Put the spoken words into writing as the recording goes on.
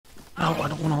Ow, I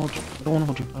don't want to hold you. I don't want to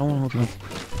hold you. I don't want to hold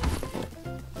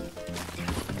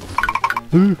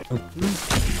you.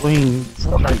 Playing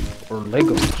Fortnite or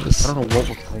Lego. I don't know what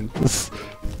we're playing. This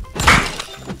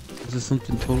is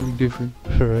something totally different.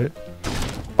 Alright.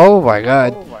 Oh my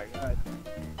god.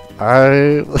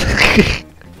 I'm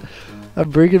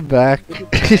bringing back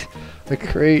a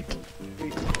crate.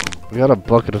 We got a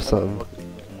bucket of something.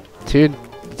 Dude,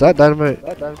 is that dynamite?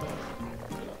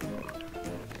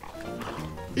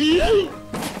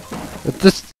 It's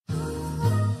just.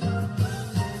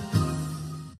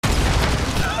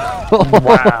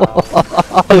 Wow.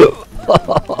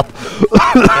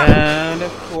 And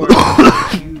of course,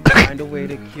 you find a way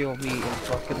to kill me in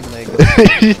fucking Lego.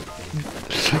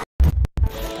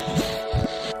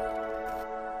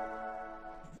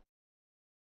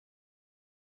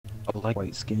 I like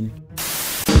white skin.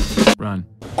 Run.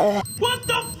 Oh. What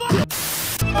the fuck?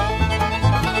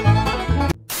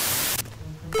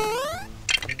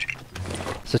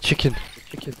 It's a chicken.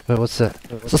 Wait, what's that?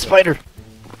 It's a spider.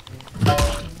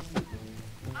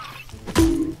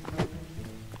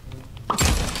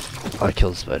 I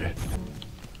killed the spider.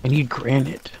 I need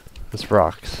granite. It's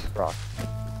rocks. Ow,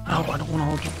 I don't want to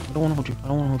hold you. I don't want to hold you. I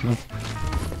don't want to hold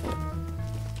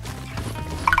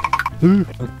you.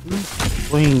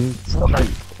 Playing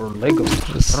Fortnite or Lego. I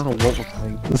don't know what we're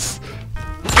playing. This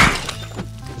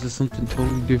is something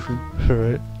totally different.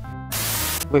 Alright.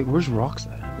 Wait, where's rocks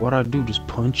at? What'd I do? Just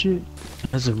punch it?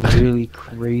 That's a really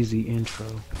crazy intro.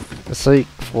 It's like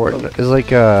Fortnite. It's like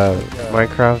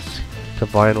Minecraft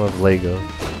combined with Lego.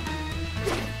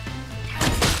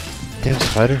 Damn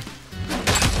spider.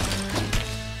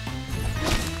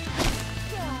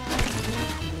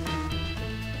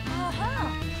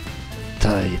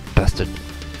 Die, you bastard.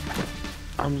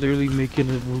 I'm literally making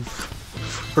a move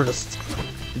for us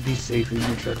to be safe and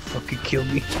you try to fucking kill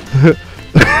me.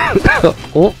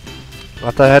 Oh! I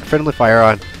thought I had friendly fire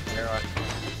on.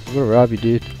 I'm gonna rob you,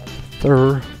 dude.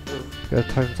 Got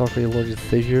time to talk for your Lord and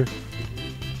Savior.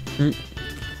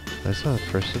 That's not a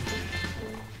person.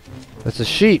 That's a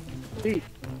sheep.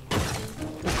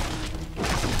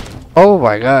 Oh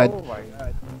my god.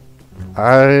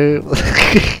 I'm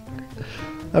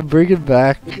bringing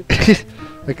back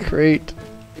a crate.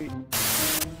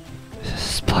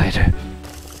 Spider.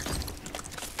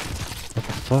 What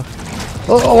the fuck?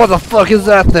 Oh, what the fuck is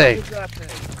that thing?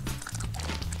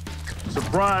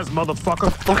 Surprise, motherfucker!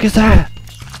 What the fuck is that?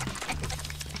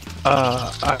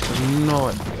 I have no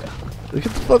idea. Get the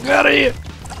fuck out of here!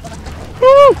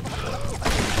 Woo!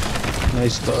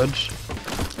 Nice dodge.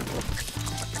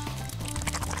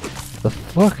 The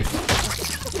fuck?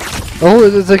 Oh,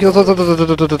 it's like,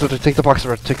 take the box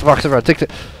around, take the box around, take the...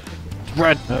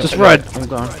 Run! Just run! I'm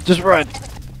gone. Just run!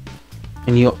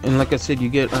 And like I said, you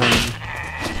get,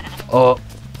 Oh,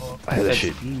 I had that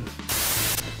shit. XP.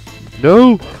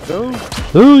 No!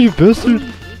 No, you bastard!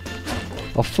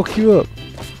 I'll fuck you up.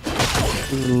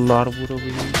 There's a lot of wood over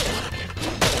here.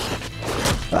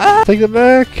 Ah! Take it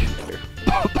back!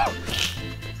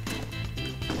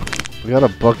 We got a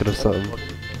bucket of something.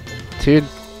 Dude,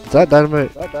 is that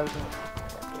dynamite?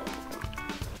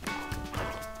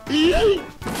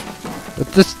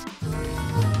 It's just...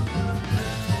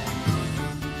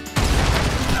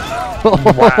 And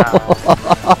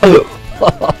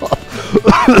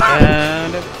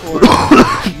of course,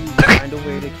 you find a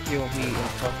way to kill me in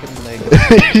fucking Lego.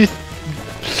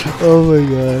 Oh my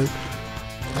god.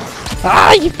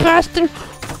 Ah, you bastard!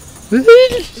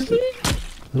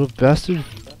 Little bastard.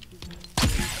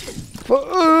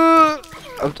 I'm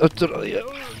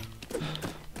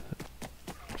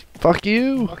fuck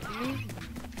you!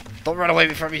 Don't run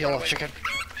away from me, you little chicken.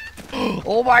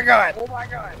 Oh my god! What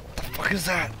the fuck is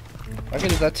that? I can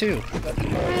do that too.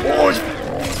 Oh, it's...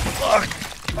 Fuck!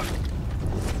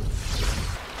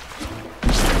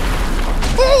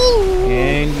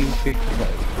 And you pick the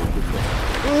bike.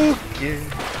 Okay.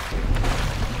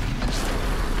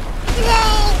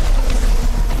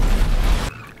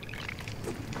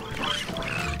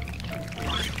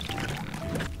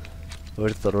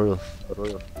 Where's the royal?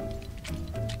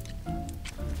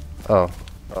 Oh.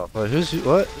 Wait, who's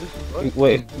what?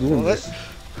 Wait, What?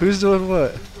 Who's doing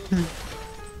what?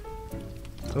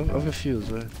 I'm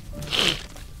confused, man.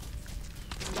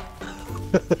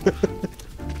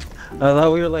 I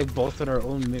thought we were like both in our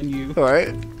own menu.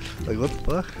 Alright. Like, what the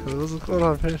fuck? What's going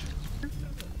on, man?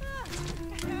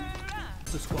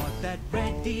 The squad that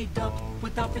readied up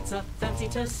with outfits up fancy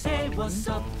to say what's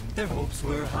up. Their hopes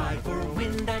were high for a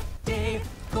win that day.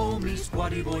 Go me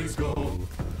squaddy boys go.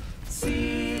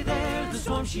 See there the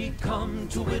storm she come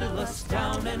to whittle us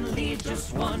down and leave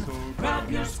just one. Grab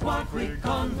your squad quick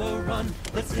on the run.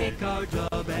 Let's take our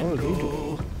dub and go.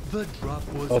 The drop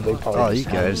was Oh, they hot. probably Oh, you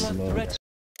just guys. know. Red